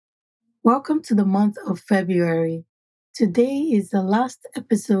Welcome to the month of February. Today is the last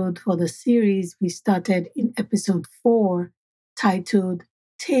episode for the series we started in episode 4, titled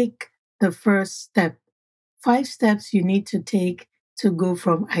Take the First Step. 5 steps you need to take to go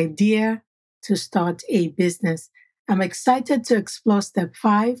from idea to start a business. I'm excited to explore step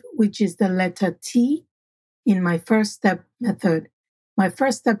 5, which is the letter T in my first step method. My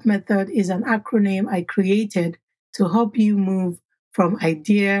first step method is an acronym I created to help you move from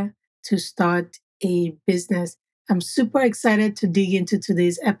idea to start a business. I'm super excited to dig into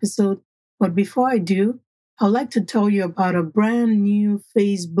today's episode. But before I do, I'd like to tell you about a brand new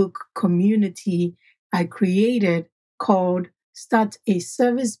Facebook community I created called Start a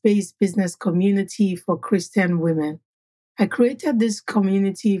Service Based Business Community for Christian Women. I created this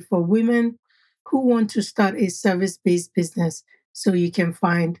community for women who want to start a service based business so you can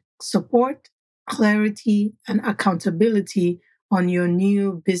find support, clarity, and accountability on your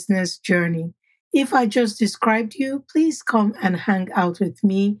new business journey. If I just described you, please come and hang out with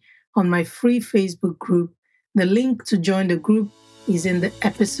me on my free Facebook group. The link to join the group is in the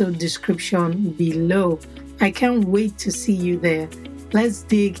episode description below. I can't wait to see you there. Let's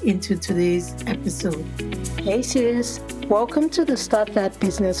dig into today's episode. Hey sis, welcome to the Start That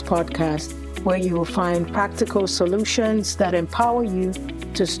Business podcast, where you will find practical solutions that empower you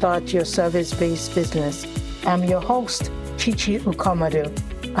to start your service-based business. I'm your host, Chichi Ukomadu,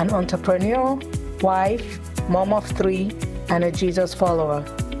 an entrepreneur, wife, mom of 3, and a Jesus follower.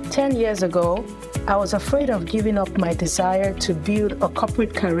 10 years ago, I was afraid of giving up my desire to build a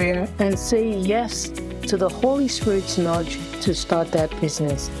corporate career and say yes to the Holy Spirit's nudge to start that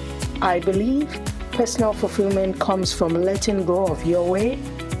business. I believe personal fulfillment comes from letting go of your way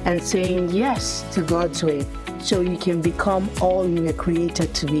and saying yes to God's way so you can become all you were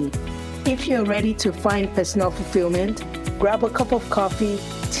created to be. If you're ready to find personal fulfillment, grab a cup of coffee,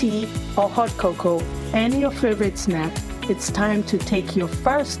 tea, or hot cocoa, and your favorite snack. It's time to take your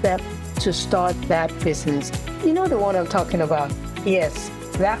first step to start that business. You know the one I'm talking about? Yes,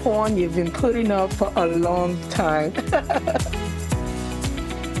 that one you've been putting off for a long time.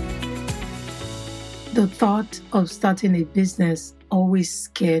 The thought of starting a business always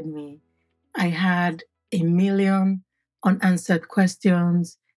scared me. I had a million unanswered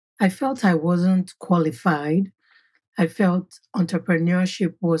questions. I felt I wasn't qualified. I felt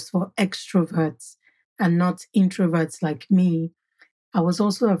entrepreneurship was for extroverts and not introverts like me. I was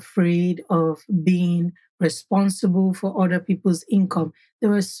also afraid of being responsible for other people's income. There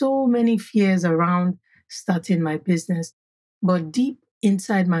were so many fears around starting my business. But deep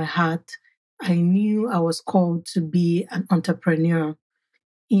inside my heart, I knew I was called to be an entrepreneur.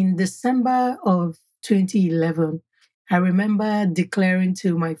 In December of 2011, I remember declaring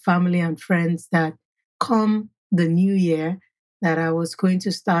to my family and friends that come the new year, that I was going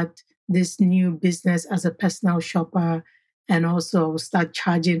to start this new business as a personal shopper, and also I will start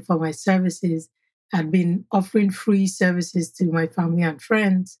charging for my services. I'd been offering free services to my family and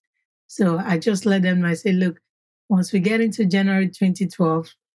friends. So I just let them know, I say, look, once we get into January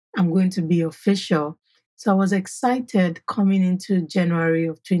 2012, I'm going to be official. So I was excited coming into January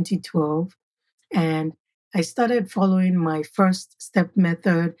of 2012, and I started following my first step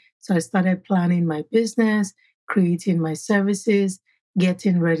method. So I started planning my business, creating my services,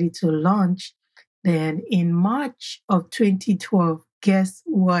 getting ready to launch. Then in March of 2012, guess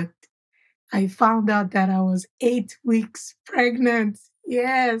what? I found out that I was 8 weeks pregnant.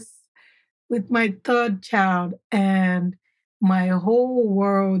 Yes, with my third child. And my whole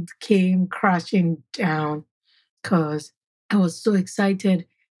world came crashing down because I was so excited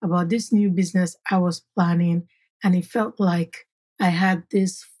about this new business I was planning. And it felt like I had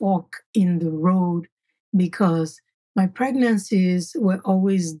this fork in the road because my pregnancies were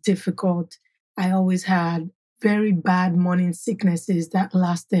always difficult. I always had very bad morning sicknesses that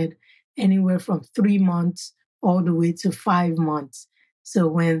lasted anywhere from 3 months all the way to 5 months. So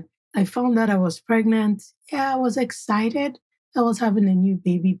when I found out I was pregnant, yeah, I was excited. I was having a new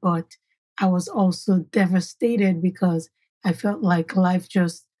baby, but I was also devastated because I felt like life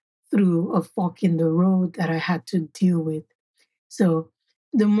just threw a fork in the road that I had to deal with. So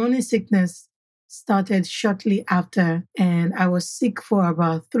the morning sickness started shortly after, and I was sick for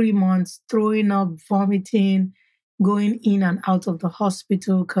about 3 months, throwing up, vomiting, going in and out of the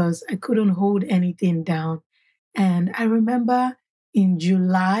hospital because I couldn't hold anything down. And I remember in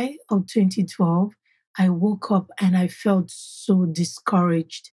July of 2012, I woke up and I felt so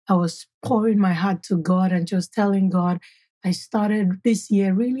discouraged. I was pouring my heart to God and just telling God, I started this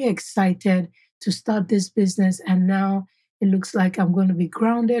year really excited to start this business. And now it looks like I'm going to be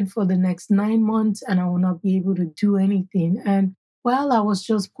grounded for the next 9 months and I will not be able to do anything. And While I was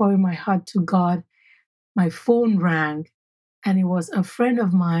just pouring my heart to God, my phone rang, and it was a friend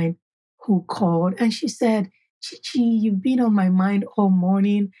of mine who called, and she said, Chichi, you've been on my mind all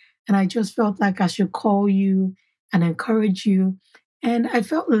morning, and I just felt like I should call you and encourage you. And I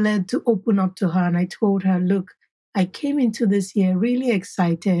felt led to open up to her, and I told her, look, I came into this year really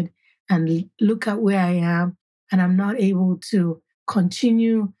excited, and look at where I am, and I'm not able to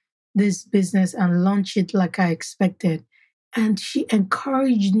continue this business and launch it like I expected. And she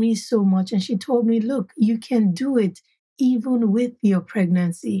encouraged me so much, and she told me, look, you can do it even with your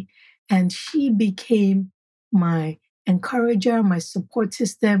pregnancy. And she became my encourager, my support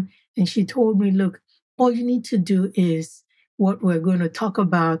system. And she told me, look, all you need to do is what we're going to talk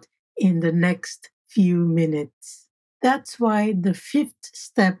about in the next few minutes. That's why the fifth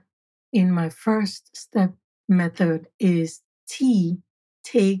step in my first step method is T,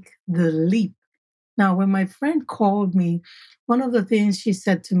 take the leap. Now, when my friend called me, one of the things she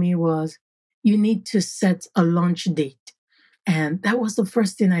said to me was, you need to set a launch date. And that was the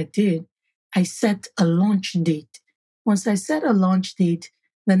first thing I did. I set a launch date. Once I set a launch date,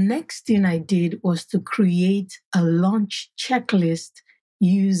 the next thing I did was to create a launch checklist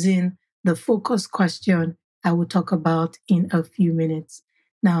using the focus question I will talk about in a few minutes.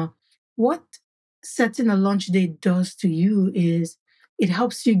 Now, what setting a launch date does to you is it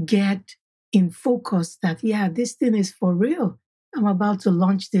helps you get in focus that, yeah, this thing is for real. I'm about to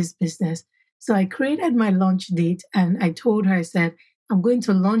launch this business. So I created my launch date and I told her, I said, I'm going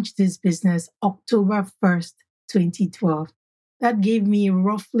to launch this business October 1st, 2012. That gave me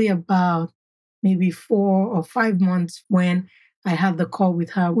roughly about maybe 4 or 5 months when I had the call with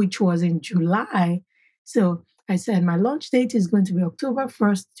her, which was in July. So I said, my launch date is going to be October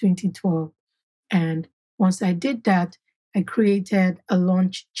 1st, 2012. And once I did that, I created a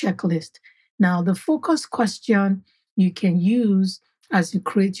launch checklist. Now, the focus question you can use as you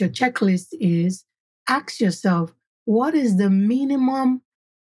create your checklist is ask yourself, what is the minimum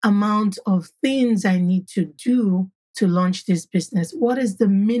amount of things I need to do to launch this business? What is the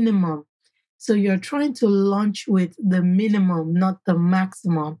minimum? So you're trying to launch with the minimum, not the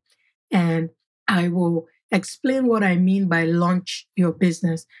maximum. And I will explain what I mean by launch your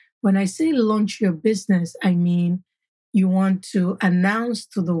business. When I say launch your business, I mean you want to announce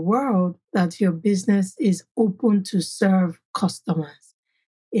to the world that your business is open to serve customers.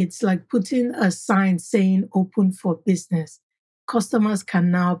 It's like putting a sign saying open for business. Customers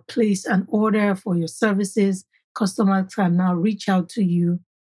can now place an order for your services. Customers can now reach out to you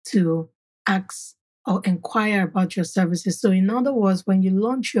to ask or inquire about your services. So, in other words, when you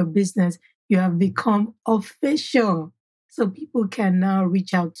launch your business, you have become official. So, people can now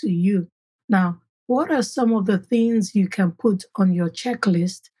reach out to you. Now, what are some of the things you can put on your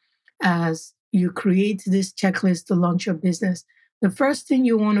checklist as you create this checklist to launch your business? The first thing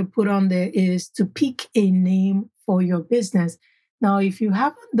you want to put on there is to pick a name for your business. Now, if you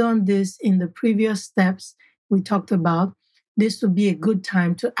haven't done this in the previous steps we talked about, this would be a good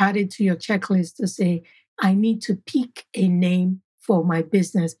time to add it to your checklist to say, I need to pick a name for my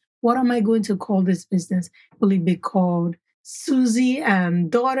business. What am I going to call this business? Will it be called Susie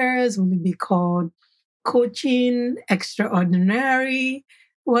and Daughters? Will it be called Coaching Extraordinary?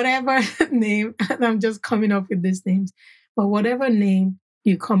 Whatever name, and I'm just coming up with these names. But whatever name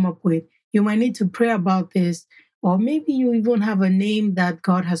you come up with, you might need to pray about this, or maybe you even have a name that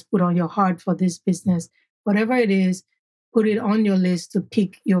God has put on your heart for this business. Whatever it is, put it on your list to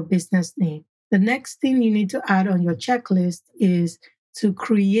pick your business name. The next thing you need to add on your checklist is to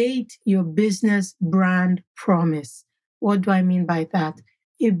create your business brand promise. What do I mean by that?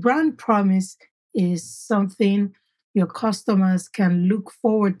 A brand promise is something your customers can look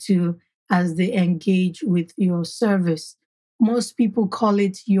forward to as they engage with your service. Most people call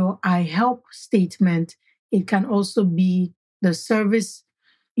it your I help statement. It can also be the service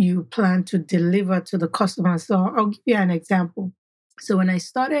you plan to deliver to the customer. So I'll give you an example. So when I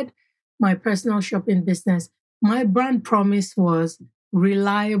started my personal shopping business, my brand promise was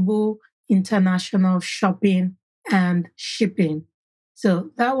reliable international shopping and shipping.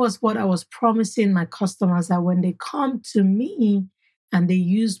 So that was what I was promising my customers, that when they come to me and they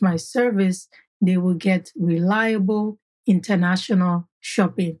use my service, they will get reliable international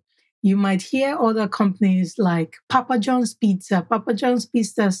shopping. You might hear other companies like Papa John's Pizza. Papa John's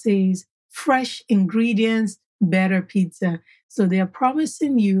Pizza says fresh ingredients, better pizza. So they are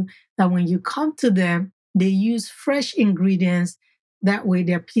promising you that when you come to them, they use fresh ingredients. That way,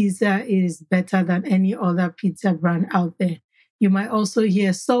 their pizza is better than any other pizza brand out there. You might also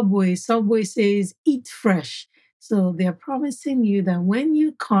hear Subway. Subway says eat fresh. So they're promising you that when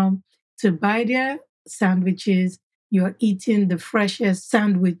you come to buy their sandwiches, you're eating the freshest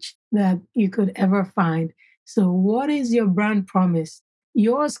sandwich that you could ever find. So, what is your brand promise?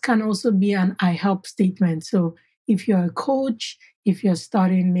 Yours can also be an I help statement. So, if you're a coach, if you're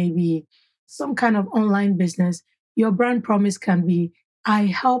starting maybe some kind of online business, your brand promise can be I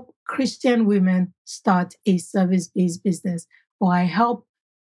help Christian women start a service based business, or I help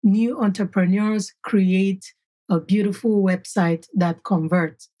new entrepreneurs create a beautiful website that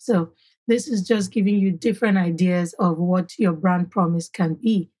converts. So, this is just giving you different ideas of what your brand promise can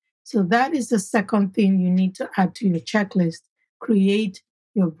be. So, that is the second thing you need to add to your checklist: create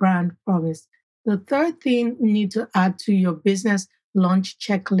your brand promise. The third thing you need to add to your business launch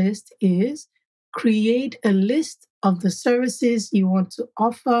checklist is create a list of the services you want to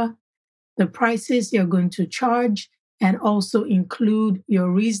offer, the prices you're going to charge, and also include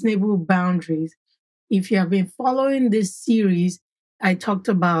your reasonable boundaries. If you have been following this series, I talked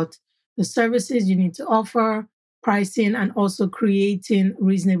about the services you need to offer, pricing, and also creating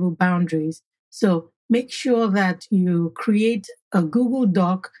reasonable boundaries. So make sure that you create a Google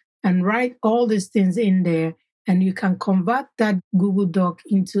Doc and write all these things in there. And you can convert that Google Doc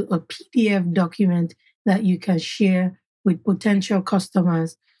into a PDF document that you can share with potential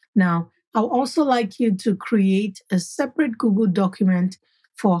customers. Now, I'll also like you to create a separate Google document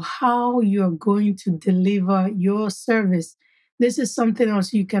for how you're going to deliver your service. This is something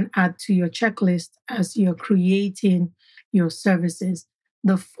else you can add to your checklist as you're creating your services.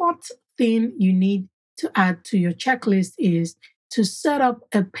 The fourth thing you need to add to your checklist is to set up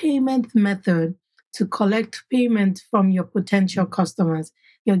a payment method to collect payment from your potential customers.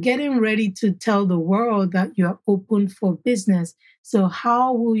 You're getting ready to tell the world that you're open for business. So,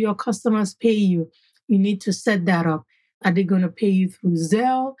 how will your customers pay you? You need to set that up. Are they going to pay you through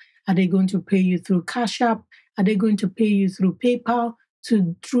Zelle? Are they going to pay you through Cash App? Are they going to pay you through PayPal,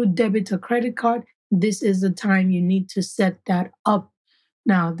 through debit or credit card? This is the time you need to set that up.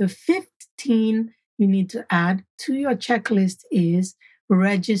 Now, the fifth thing you need to add to your checklist is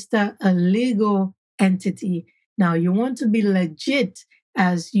register a legal entity. Now, you want to be legit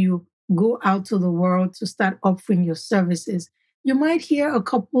as you go out to the world to start offering your services. You might hear a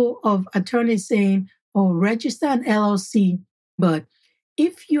couple of attorneys saying, oh, register an LLC. But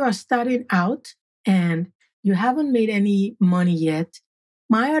if you are starting out and you haven't made any money yet,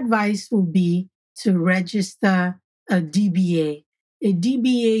 my advice would be to register a DBA. A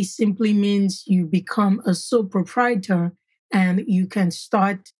DBA simply means you become a sole proprietor and you can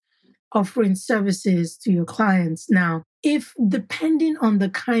start offering services to your clients. Now, if depending on the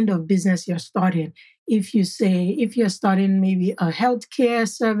kind of business you're starting, if you're starting maybe a healthcare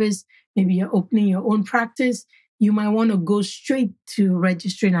service, maybe you're opening your own practice, you might want to go straight to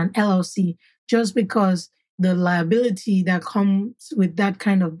registering an LLC just because the liability that comes with that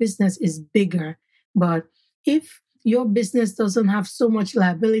kind of business is bigger. But if your business doesn't have so much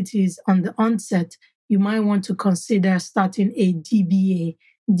liabilities on the onset, you might want to consider starting a DBA.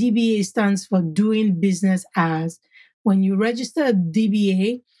 DBA stands for doing business as. When you register a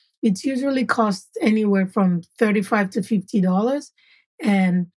DBA, it usually costs anywhere from $35 to $50.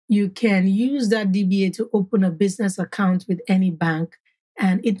 And you can use that DBA to open a business account with any bank.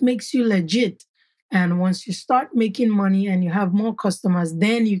 And it makes you legit. And once you start making money and you have more customers,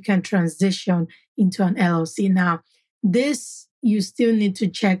 then you can transition into an LLC. Now, this you still need to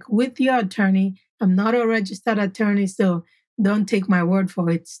check with your attorney. I'm not a registered attorney, so don't take my word for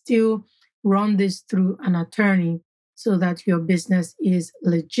it. Still run this through an attorney so that your business is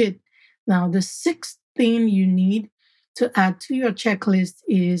legit. Now, the sixth thing you need to add to your checklist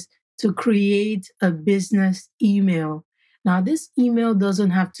is to create a business email. Now, this email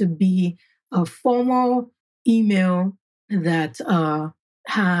doesn't have to be a formal email that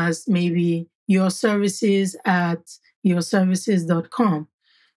has maybe your services at yourservices.com.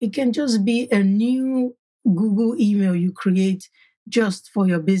 It can just be a new Google email you create just for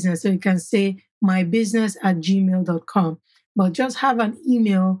your business. So you can say mybusiness@gmail.com, but just have an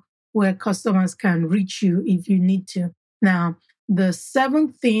email where customers can reach you if you need to. Now, the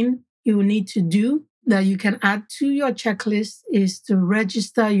seventh thing you need to do that you can add to your checklist is to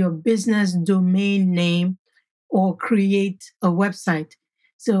register your business domain name or create a website.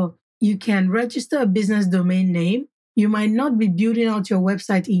 So you can register a business domain name. You might not be building out your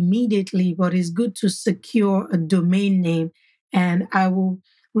website immediately, but it's good to secure a domain name. And I will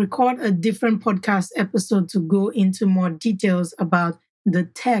record a different podcast episode to go into more details about the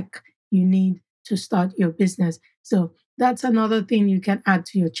tech you need to start your business. So that's another thing you can add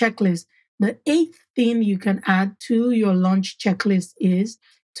to your checklist. The eighth thing you can add to your launch checklist is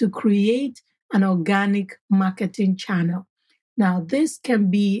to create an organic marketing channel. Now, this can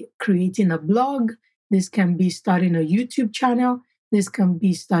be creating a blog, This can be starting a YouTube channel. This can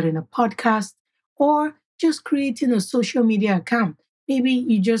be starting a podcast or just creating a social media account. Maybe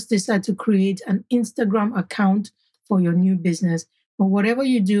you just decide to create an Instagram account for your new business. But whatever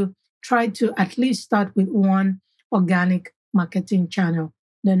you do, try to at least start with one organic marketing channel.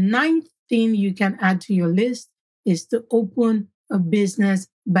 The ninth thing you can add to your list is to open a business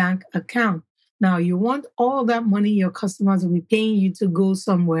bank account. Now, you want all that money your customers will be paying you to go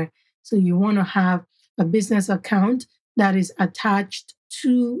somewhere. So you want to have a business account that is attached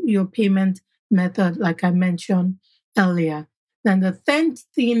to your payment method, like I mentioned earlier. Then the 10th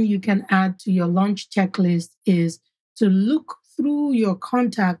thing you can add to your launch checklist is to look through your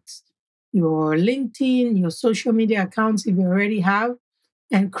contacts, your LinkedIn, your social media accounts, if you already have,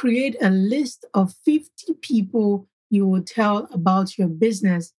 and create a list of 50 people you will tell about your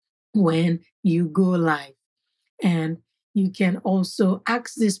business when you go live. And you can also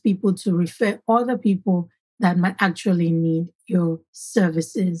ask these people to refer other people that might actually need your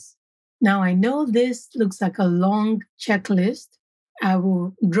services. Now, I know this looks like a long checklist. I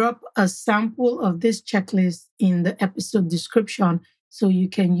will drop a sample of this checklist in the episode description so you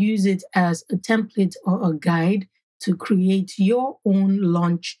can use it as a template or a guide to create your own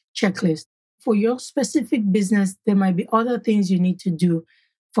launch checklist. For your specific business, there might be other things you need to do.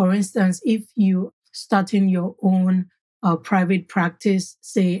 For instance, if you starting your own private practice,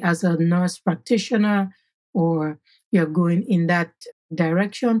 say as a nurse practitioner, or you're going in that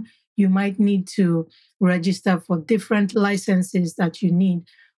direction, you might need to register for different licenses that you need.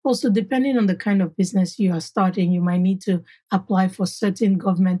 Also, depending on the kind of business you are starting, you might need to apply for certain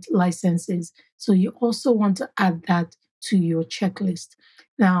government licenses. So you also want to add that to your checklist.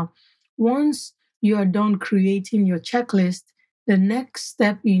 Now, once you are done creating your checklist, the next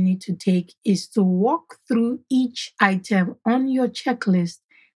step you need to take is to walk through each item on your checklist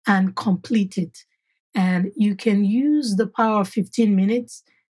and complete it. And you can use the power of 15 minutes,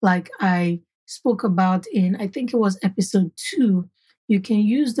 like I spoke about in, I think it was episode 2. You can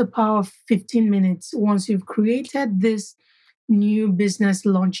use the power of 15 minutes once you've created this new business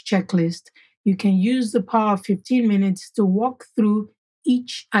launch checklist. You can use the power of 15 minutes to walk through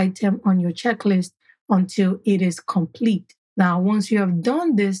each item on your checklist until it is complete. Now, once you have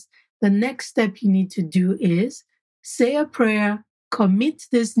done this, the next step you need to do is say a prayer, commit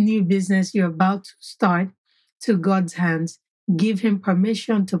this new business you're about to start to God's hands, give Him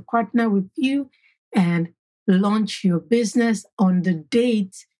permission to partner with you, and launch your business on the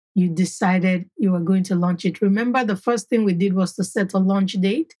date you decided you were going to launch it. Remember, the first thing we did was to set a launch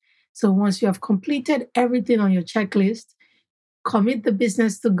date. So once you have completed everything on your checklist, commit the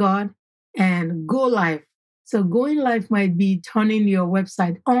business to God and go live. So going live might be turning your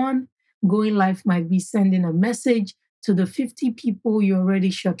website on. Going live might be sending a message to the 50 people you already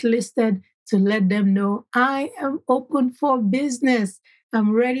shortlisted to let them know, I am open for business.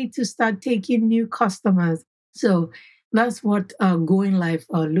 I'm ready to start taking new customers. So that's what going live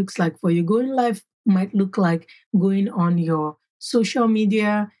looks like for you. Going live might look like going on your social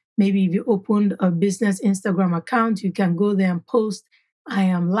media. Maybe if you opened a business Instagram account, you can go there and post, I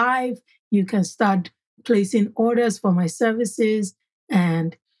am live. You can start placing orders for my services.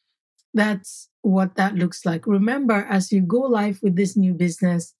 And that's what that looks like. Remember, as you go live with this new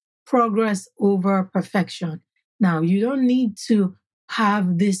business, progress over perfection. Now, you don't need to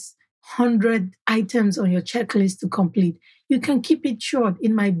have this 100 items on your checklist to complete. You can keep it short.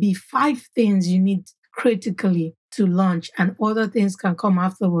 It might be 5 things you need critically to launch, and other things can come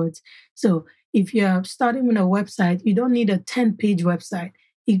afterwards. So if you're starting with a website, you don't need a 10-page website.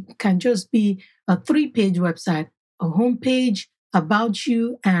 It can just be a 3-page website, a homepage, about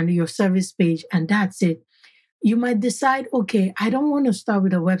you, and your service page, and that's it. You might decide, okay, I don't want to start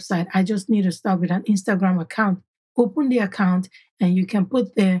with a website. I just need to start with an Instagram account. Open the account, and you can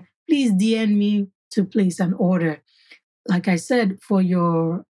put there, please DM me to place an order. Like I said, for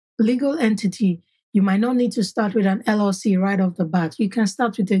your legal entity, you might not need to start with an LLC right off the bat. You can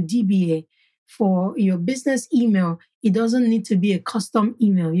start with a DBA. For your business email, it doesn't need to be a custom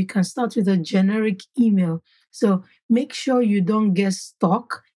email. You can start with a generic email. So make sure you don't get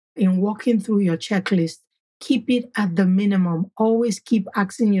stuck in walking through your checklist. Keep it at the minimum. Always keep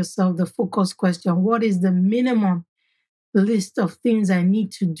asking yourself the focus question. What is the minimum list of things I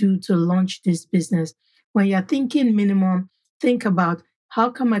need to do to launch this business? When you're thinking minimum, think about, how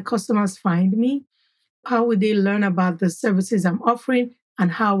can my customers find me? How will they learn about the services I'm offering?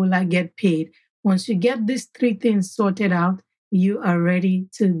 And how will I get paid? Once you get these 3 things sorted out, you are ready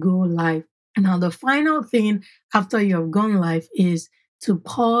to go live. Now, the final thing after you have gone live is to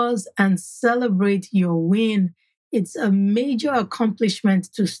pause and celebrate your win. It's a major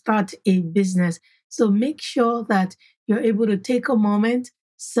accomplishment to start a business. So make sure that you're able to take a moment,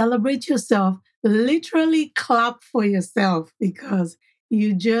 celebrate yourself, literally clap for yourself because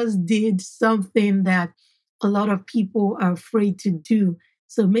you just did something that a lot of people are afraid to do.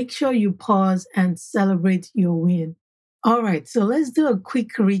 So make sure you pause and celebrate your win. All right, so let's do a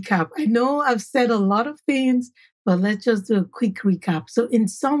quick recap. I know I've said a lot of things, but let's just do a quick recap. So, in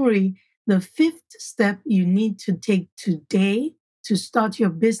summary, the fifth step you need to take today to start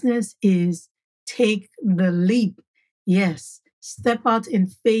your business is take the leap. Yes, step out in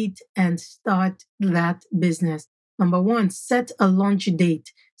faith and start that business. Number one, set a launch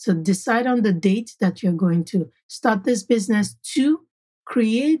date. So decide on the date that you're going to start this business. Two,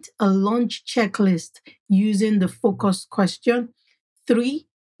 create a launch checklist using the focus question. Three,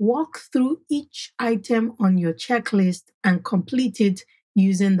 walk through each item on your checklist and complete it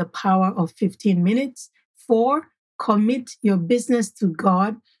using the power of 15 minutes. Four, commit your business to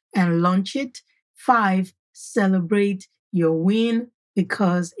God and launch it. Five, celebrate your win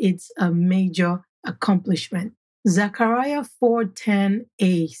because it's a major accomplishment. Zechariah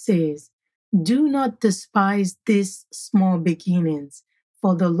 4:10a says, "Do not despise these small beginnings,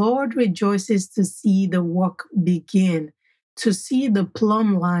 for the Lord rejoices to see the work begin, to see the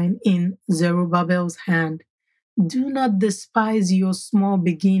plumb line in Zerubbabel's hand." Do not despise your small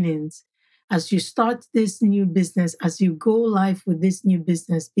beginnings as you start this new business, as you go live with this new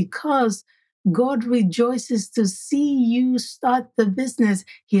business, because God rejoices to see you start the business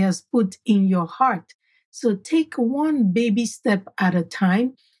He has put in your heart. So take one baby step at a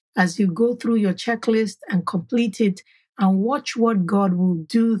time as you go through your checklist and complete it and watch what God will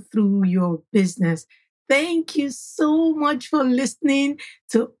do through your business. Thank you so much for listening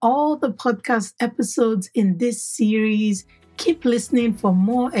to all the podcast episodes in this series. Keep listening for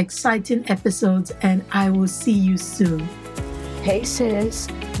more exciting episodes, and I will see you soon. Hey sis,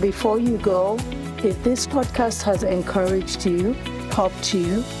 before you go, if this podcast has encouraged you, helped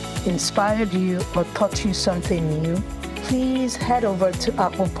you, inspired you, or taught you something new, please head over to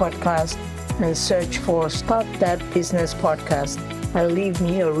Apple Podcast and search for Start That Business Podcast and leave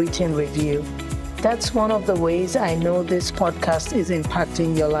me a written review. That's one of the ways I know this podcast is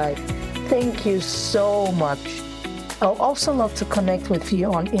impacting your life. Thank you so much. I'll also love to connect with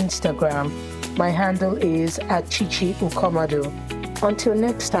you on Instagram. My handle is @ChichiUkomadu. Until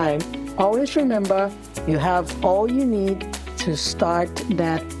next time, always remember you have all you need to start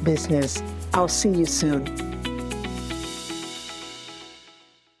that business. I'll see you soon.